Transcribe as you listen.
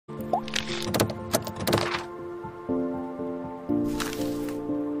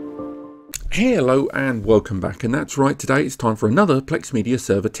Hello and welcome back, and that's right, today it's time for another Plex Media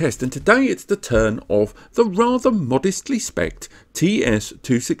server test, and today it's the turn of the rather modestly spec'd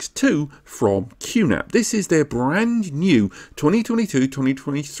TS-262 from QNAP. This is their brand new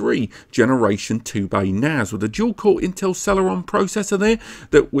 2022-2023 generation 2-bay NAS with a dual-core Intel Celeron processor there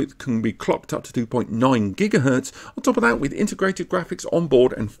that can be clocked up to 2.9 GHz. On top of that, with integrated graphics on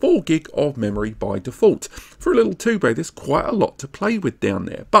board and 4 GB of memory by default. For a little 2-bay, there's quite a lot to play with down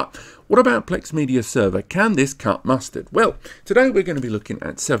there. But what about Plex Media Server? Can this cut mustard? Well, today we're going to be looking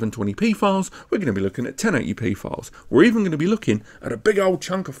at 720p files, we're going to be looking at 1080p files, we're even going to be looking at a big old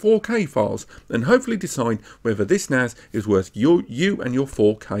chunk of 4K files, and hopefully decide whether this NAS is worth you and your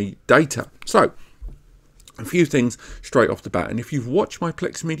 4K data. So, a few things straight off the bat, and if you've watched my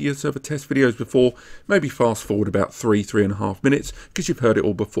Plex Media Server test videos before, maybe fast forward about 3.5 minutes because you've heard it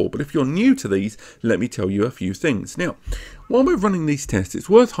all before. But if you're new to these, let me tell you a few things. Now, while we're running these tests, it's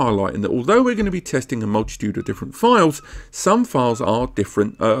worth highlighting that although we're going to be testing a multitude of different files, some files are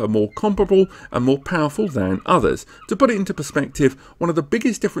different, more comparable and more powerful than others. To put it into perspective, one of the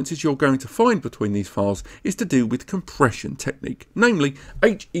biggest differences you're going to find between these files is to do with compression technique, namely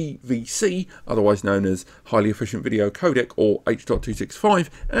HEVC, otherwise known as highly efficient video codec, or H.265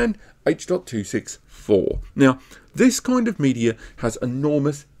 and H.264. Now, this kind of media has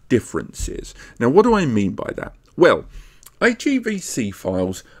enormous differences. Now, what do I mean by that? Well, HEVC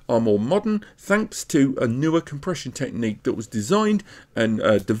files are more modern thanks to a newer compression technique that was designed and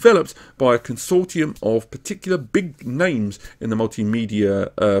developed by a consortium of particular big names in the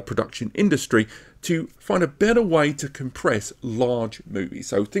multimedia production industry to find a better way to compress large movies.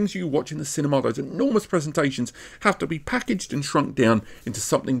 So things you watch in the cinema, those enormous presentations, have to be packaged and shrunk down into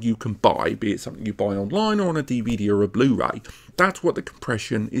something you can buy, be it something you buy online or on a DVD or a Blu-ray. That's what the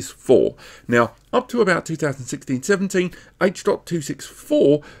compression is for. Now, up to about 2016-17,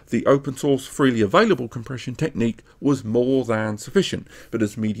 H.264, the open source freely available compression technique, was more than sufficient. But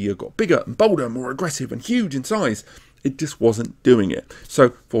as media got bigger and bolder, more aggressive and huge in size, it just wasn't doing it.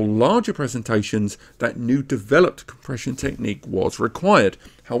 So for larger presentations, that new developed compression technique was required.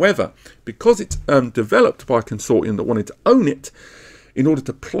 However, because it's developed by a consortium that wanted to own it, in order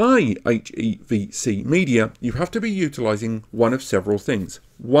to play HEVC media, you have to be utilizing one of several things.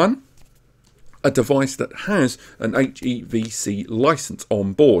 One, a device that has an HEVC license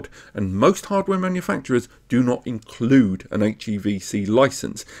on board, and most hardware manufacturers do not include an HEVC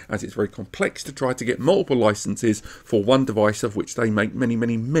license, as it's very complex to try to get multiple licenses for one device, of which they make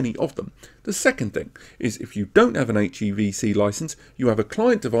many of them. The second thing is, if you don't have an HEVC license, you have a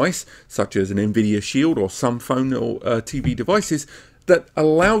client device such as an NVIDIA Shield or some phone or TV devices that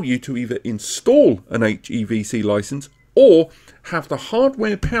allow you to either install an HEVC license or have the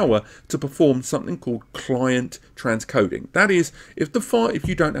hardware power to perform something called client transcoding. That is, if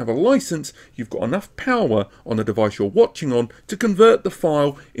you don't have a license, you've got enough power on the device you're watching on to convert the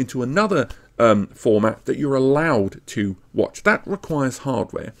file into another format that you're allowed to watch. That requires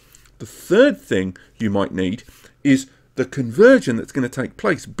hardware. The third thing you might need is the conversion that's going to take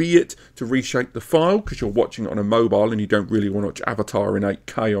place, be it to reshape the file because you're watching it on a mobile and you don't really want to watch Avatar in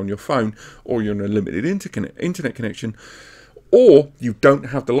 8K on your phone, or you're on a limited internet connection, or you don't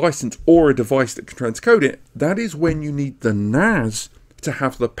have the license or a device that can transcode it. That is when you need the NAS to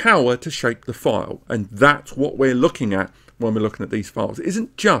have the power to shape the file, and that's what we're looking at when we're looking at these files. It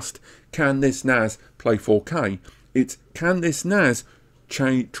isn't just, can this NAS play 4K? It's, can this NAS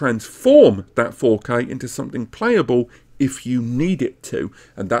transform that 4K into something playable if you need it to?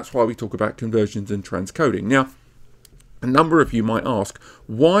 And that's why we talk about conversions and transcoding. Now, a number of you might ask,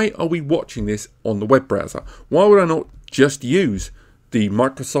 why are we watching this on the web browser? Why would I not just use the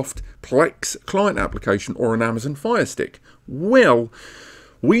Microsoft Plex client application or an Amazon Fire Stick? Well,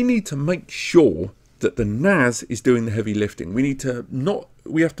 we need to make sure that the NAS is doing the heavy lifting.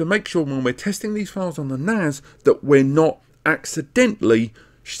 We have to make sure when we're testing these files on the NAS that we're not accidentally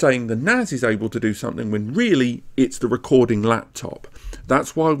saying the NAS is able to do something when really it's the recording laptop.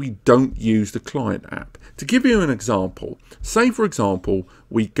 That's why we don't use the client app. To give you an example, say for example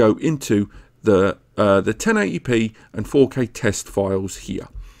we go into the 1080p and 4K test files here.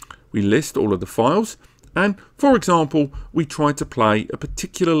 We list all of the files, and for example we try to play a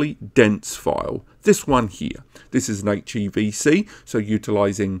particularly dense file, this one here. This is an HEVC, so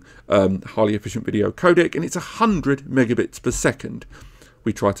utilizing highly efficient video codec, and it's 100 megabits per second.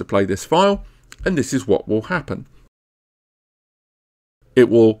 We try to play this file, and this is what will happen. It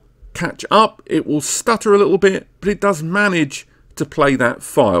will catch up, it will stutter a little bit, but it does manage to play that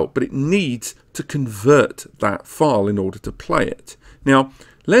file, but it needs to convert that file in order to play it. Now,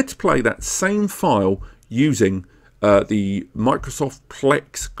 let's play that same file using the Microsoft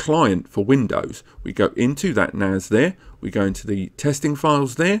Plex client for Windows. We go into that NAS there, we go into the testing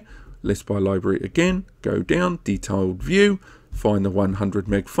files there, list by library again, go down, detailed view, find the 100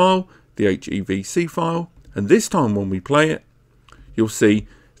 meg file, the HEVC file, and this time when we play it, you'll see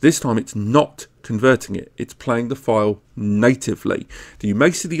this time it's not converting it, it's playing the file natively. You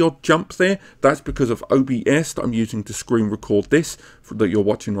may see the odd jump there, that's because of OBS that I'm using to screen record this that you're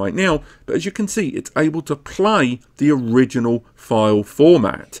watching right now, but as you can see it's able to play the original file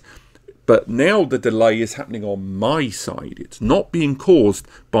format. But now the delay is happening on my side. It's not being caused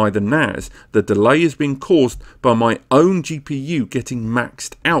by the NAS. The delay is being caused by my own GPU getting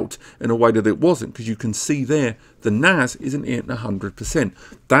maxed out in a way that it wasn't, because you can see there the NAS isn't in 100%.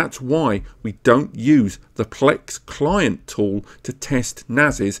 That's why we don't use the Plex client tool to test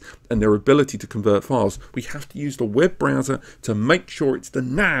NASes and their ability to convert files. We have to use the web browser to make sure it's the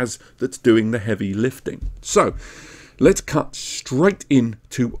NAS that's doing the heavy lifting. So let's cut straight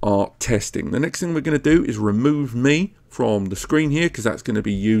into our testing. The next thing we're going to do is remove me from the screen here, because that's going to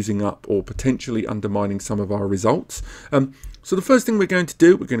be using up or potentially undermining some of our results. So the first thing we're going to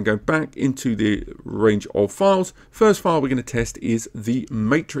do, we're going to go back into the range of files. First file we're going to test is the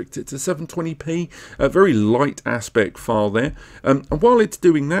matrix. It's a 720p, a very light aspect file there. And while it's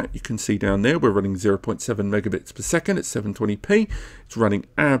doing that, you can see down there we're running 0.7 megabits per second at 720p. It's running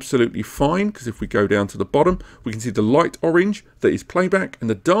absolutely fine, because if we go down to the bottom, we can see the light orange that is playback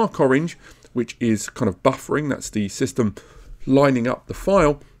and the dark orange, which is kind of buffering. That's the system lining up the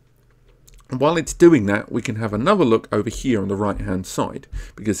file. And while it's doing that, we can have another look over here on the right hand side,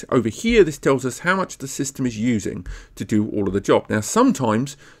 because over here this tells us how much the system is using to do all of the job. Now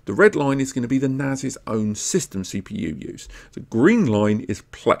sometimes the red line is going to be the NAS's own system CPU use. The green line is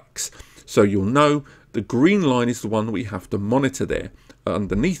Plex. So you'll know the green line is the one that we have to monitor there.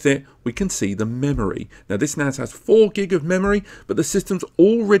 Underneath it, we can see the memory. Now this NAS has 4 gig of memory, but the system's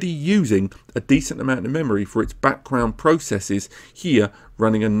already using a decent amount of memory for its background processes here,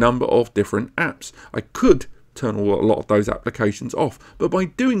 running a number of different apps. I could turn a lot of those applications off, but by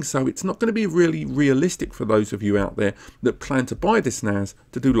doing so, it's not going to be really realistic for those of you out there that plan to buy this NAS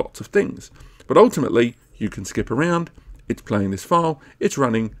to do lots of things. But ultimately, you can skip around. It's playing this file. It's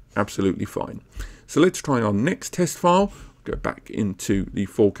running absolutely fine. So let's try our next test file. Go back into the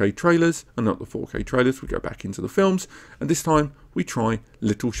 4K trailers, and not the 4K trailers, we go back into the films, and this time we try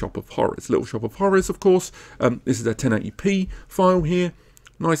Little Shop of Horrors. Little Shop of Horrors, of course, this is a 1080p file here,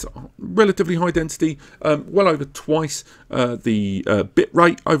 nice, relatively high density, well over twice the bit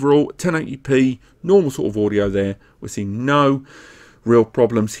rate overall, 1080p, normal sort of audio there. We're seeing no real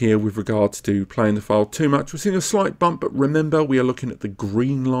problems here with regards to playing the file too much. We're seeing a slight bump, but remember we are looking at the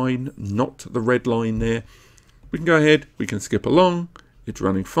green line, not the red line there. We can go ahead, we can skip along, it's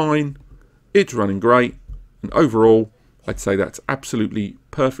running fine, it's running great, and overall, I'd say that's absolutely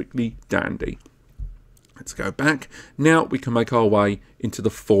perfectly dandy. Let's go back. Now we can make our way into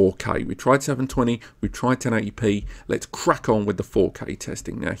the 4K. We tried 720, we tried 1080p, let's crack on with the 4K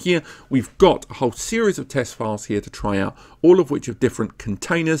testing. Now here, we've got a whole series of test files here to try out, all of which have different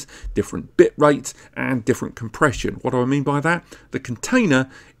containers, different bit rates, and different compression. What do I mean by that? The container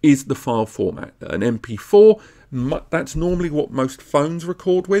is the file format, an MP4, that's normally what most phones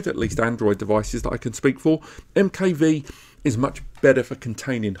record with, at least Android devices that I can speak for. MKV is much better for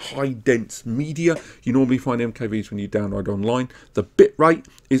containing high dense media. You normally find MKVs when you download online. The bit rate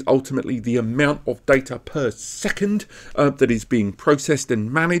is ultimately the amount of data per second that is being processed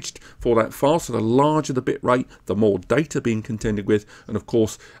and managed for that file. So the larger the bit rate, the more data being contended with. And of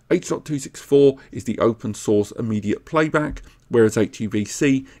course, H.264 is the open source immediate playback, whereas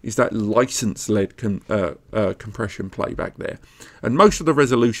HEVC is that license-led compression playback there. And most of the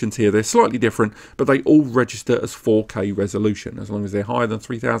resolutions here, they're slightly different, but they all register as 4K resolution, as long as they're higher than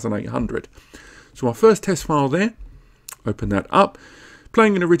 3800. So our first test file there, open that up.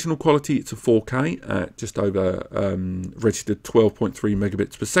 Playing in original quality, it's a 4K, at just over registered 12.3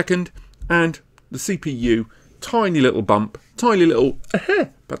 megabits per second. And the CPU, tiny little bump, tiny little,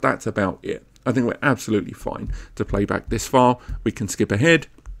 but that's about it. I think we're absolutely fine to play back this file. We can skip ahead.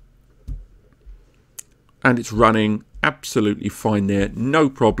 And it's running absolutely fine there. No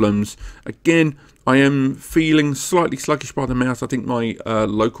problems. Again, I am feeling slightly sluggish by the mouse. I think my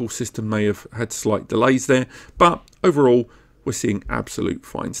local system may have had slight delays there. But overall, we're seeing absolute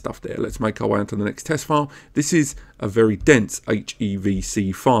fine stuff there. Let's make our way on to the next test file. This is a very dense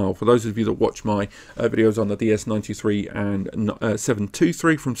HEVC file. For those of you that watch my videos on the DS93 and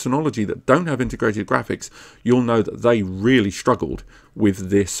 723 from Synology that don't have integrated graphics, you'll know that they really struggled with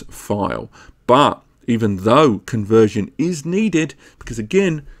this file. But even though conversion is needed, because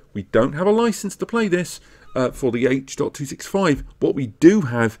again, we don't have a license to play this, for the H.265. What we do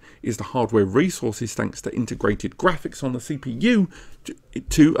have is the hardware resources thanks to integrated graphics on the CPU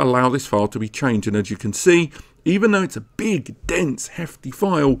to allow this file to be changed. And as you can see, even though it's a big, dense, hefty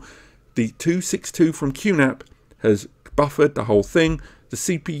file, the 262 from QNAP has buffered the whole thing. The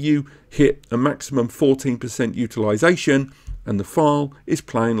CPU hit a maximum 14% utilization and the file is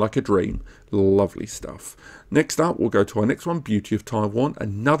playing like a dream. Lovely stuff. Next up, we'll go to our next one, Beauty of Taiwan,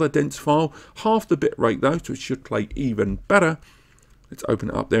 another dense file, half the bit rate though, so it should play even better. Let's open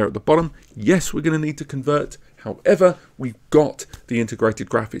it up there at the bottom. Yes, we're going to need to convert. However, we've got the integrated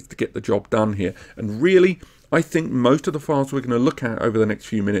graphics to get the job done here. And really, I think most of the files we're going to look at over the next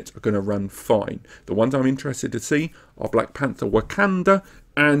few minutes are going to run fine. The ones I'm interested to see are Black Panther Wakanda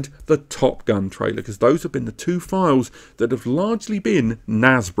and the Top Gun trailer, because those have been the two files that have largely been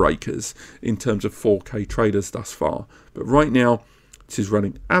NAS breakers in terms of 4K trailers thus far. But right now, this is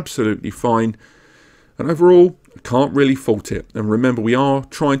running absolutely fine. And overall, I can't really fault it. And remember, we are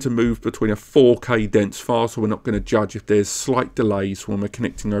trying to move between a 4K dense file, so we're not going to judge if there's slight delays when we're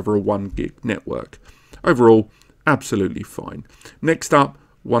connecting over a 1 gig network. Overall, absolutely fine. Next up,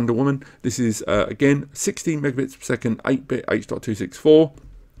 Wonder Woman. This is, again, 16 megabits per second, 8-bit H.264.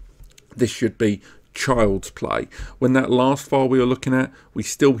 This should be child's play. When that last file we were looking at, we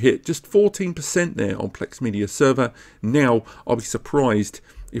still hit just 14% there on Plex Media Server. Now, I'll be surprised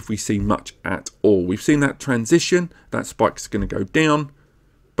if we see much at all. We've seen that transition. That spike's going to go down.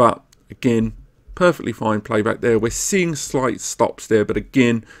 But, again, perfectly fine playback there. We're seeing slight stops there, but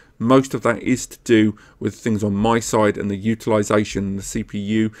again, most of that is to do with things on my side and the utilization, the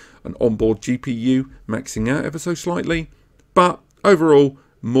CPU and onboard GPU maxing out ever so slightly. But overall,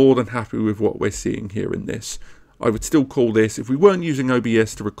 more than happy with what we're seeing here in this. I would still call this, if we weren't using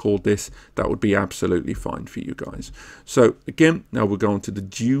OBS to record this, that would be absolutely fine for you guys. So again, now we'll go on to the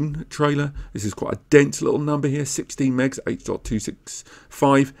Dune trailer. This is quite a dense little number here, 16 megs,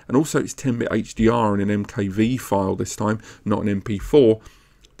 H.265, and also it's 10-bit HDR in an MKV file this time, not an MP4.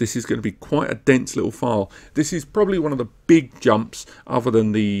 This is going to be quite a dense little file. This is probably one of the big jumps other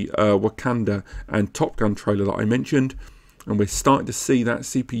than the Wakanda and Top Gun trailer that I mentioned. And we're starting to see that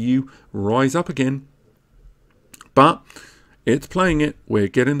CPU rise up again. But it's playing it. We're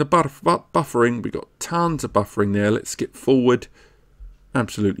getting the buffering. We've got tons of buffering there. Let's skip forward.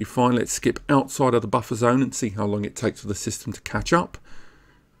 Absolutely fine. Let's skip outside of the buffer zone and see how long it takes for the system to catch up.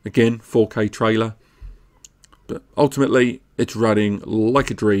 Again, 4K trailer. But ultimately, it's running like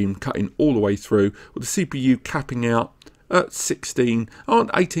a dream, cutting all the way through, with the CPU capping out at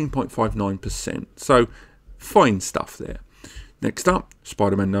 18.59%. So, fine stuff there. Next up,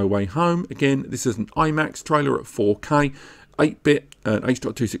 Spider-Man No Way Home. Again, this is an IMAX trailer at 4K, 8-bit,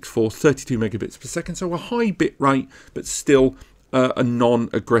 H.264, 32 megabits per second. So a high bit rate, but still a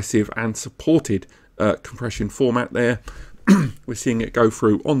non-aggressive and supported compression format there. We're seeing it go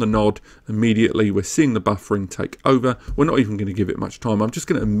through on the nod immediately. We're seeing the buffering take over. We're not even going to give it much time. I'm just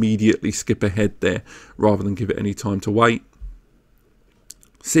going to immediately skip ahead there rather than give it any time to wait.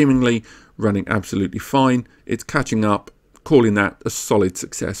 Seemingly running absolutely fine. It's catching up, calling that a solid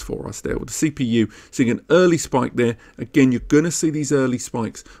success for us there. With the CPU seeing an early spike there. Again, you're going to see these early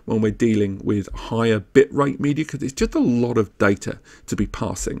spikes when we're dealing with higher bitrate media because it's just a lot of data to be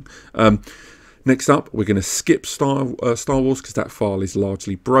passing. Next up, we're going to skip Star Wars because that file is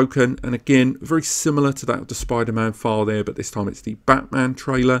largely broken. And again, very similar to that of the Spider-Man file there, but this time it's the Batman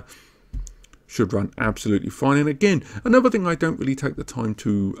trailer. Should run absolutely fine. And again, another thing I don't really take the time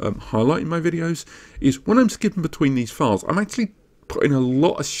to highlight in my videos is when I'm skipping between these files, I'm actually putting a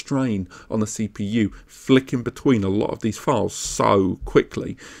lot of strain on the CPU, flicking between a lot of these files so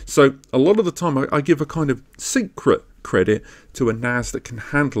quickly. So a lot of the time I give a kind of secret credit to a NAS that can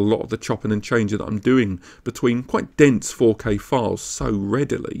handle a lot of the chopping and changing that I'm doing between quite dense 4K files so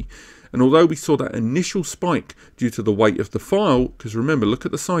readily. And although we saw that initial spike due to the weight of the file, because remember, look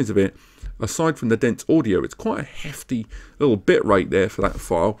at the size of it, aside from the dense audio, it's quite a hefty little bit rate there for that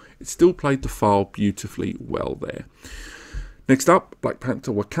file. It still played the file beautifully well there. Next up, Black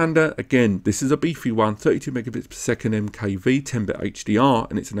Panther Wakanda. Again, this is a beefy one, 32 megabits per second MKV, 10-bit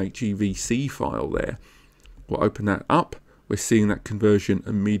HDR, and it's an HEVC file there. We'll open that up. We're seeing that conversion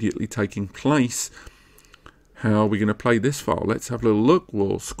immediately taking place. How are we going to play this file? Let's have a little look.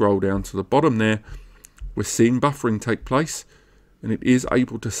 We'll scroll down to the bottom there. We're seeing buffering take place, and it is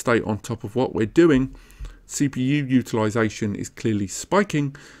able to stay on top of what we're doing. CPU utilization is clearly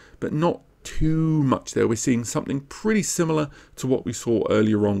spiking, but not too much there. We're seeing something pretty similar to what we saw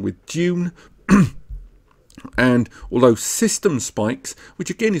earlier on with Dune. And although system spikes, which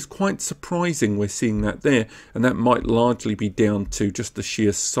again is quite surprising, we're seeing that there, and that might largely be down to just the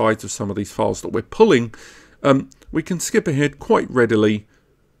sheer size of some of these files that we're pulling. we can skip ahead quite readily,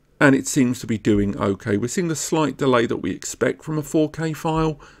 and it seems to be doing okay. We're seeing the slight delay that we expect from a 4K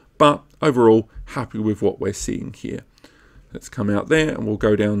file, but overall happy with what we're seeing here. Let's come out there and we'll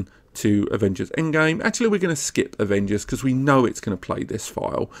go down to Avengers Endgame. Actually, we're going to skip Avengers because we know it's going to play this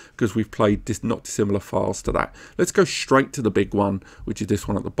file because we've played not dissimilar files to that. Let's go straight to the big one, which is this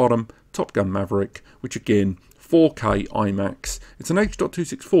one at the bottom, Top Gun Maverick, which again, 4K IMAX. It's an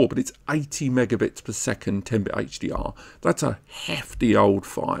H.264, but it's 80 megabits per second 10-bit HDR. That's a hefty old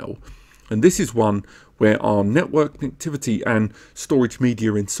file. And this is one where our network connectivity and storage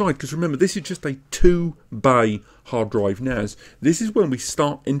media inside, because remember, this is just a 2-bay hard drive NAS. This is when we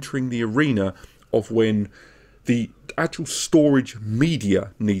start entering the arena of when the actual storage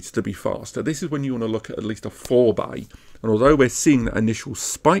media needs to be faster. This is when you want to look at least a 4-bay. And although we're seeing that initial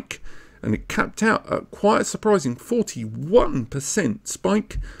spike, and it capped out at quite a surprising 41%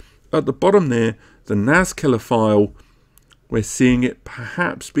 spike at the bottom there, the NAS killer file, we're seeing it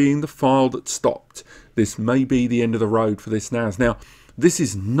perhaps being the file that stopped. This may be the end of the road for this NAS. Now, this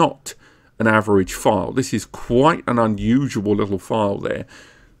is not an average file. This is quite an unusual little file there,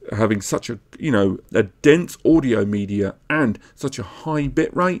 having such a, a dense audio media and such a high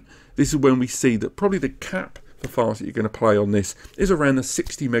bit rate. This is when we see that probably the cap for files that you're going to play on this is around the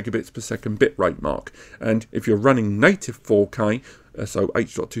 60 megabits per second bit rate mark. And if you're running native 4K, so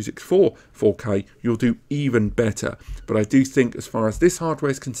H.264 4K, you'll do even better. But I do think as far as this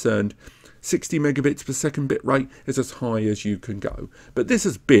hardware is concerned, 60 megabits per second bit rate is as high as you can go. But this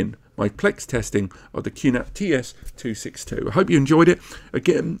has been my Plex testing of the QNAP TS-262. I hope you enjoyed it.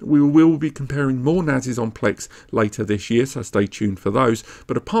 Again, we will be comparing more NASes on Plex later this year, so stay tuned for those.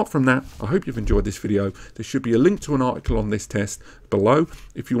 But apart from that, I hope you've enjoyed this video. There should be a link to an article on this test below.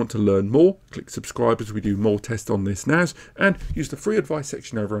 If you want to learn more, click subscribe as we do more tests on this NAS, and use the free advice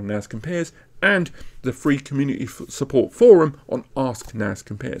section over on NAS Compares and the free community support forum on Ask NAS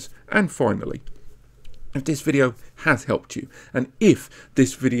Compares. And finally, if this video has helped you, and if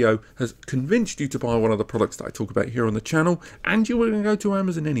this video has convinced you to buy one of the products that I talk about here on the channel, and you were going to go to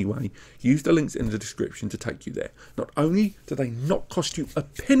Amazon anyway, use the links in the description to take you there. Not only do they not cost you a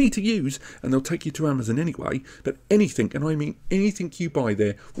penny to use, and they'll take you to Amazon anyway, but anything, and I mean anything you buy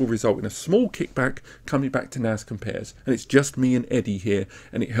there, will result in a small kickback coming back to NAS Compares. And it's just me and Eddie here,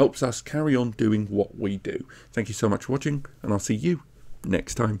 and it helps us carry on doing what we do. Thank you so much for watching, and I'll see you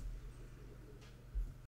next time.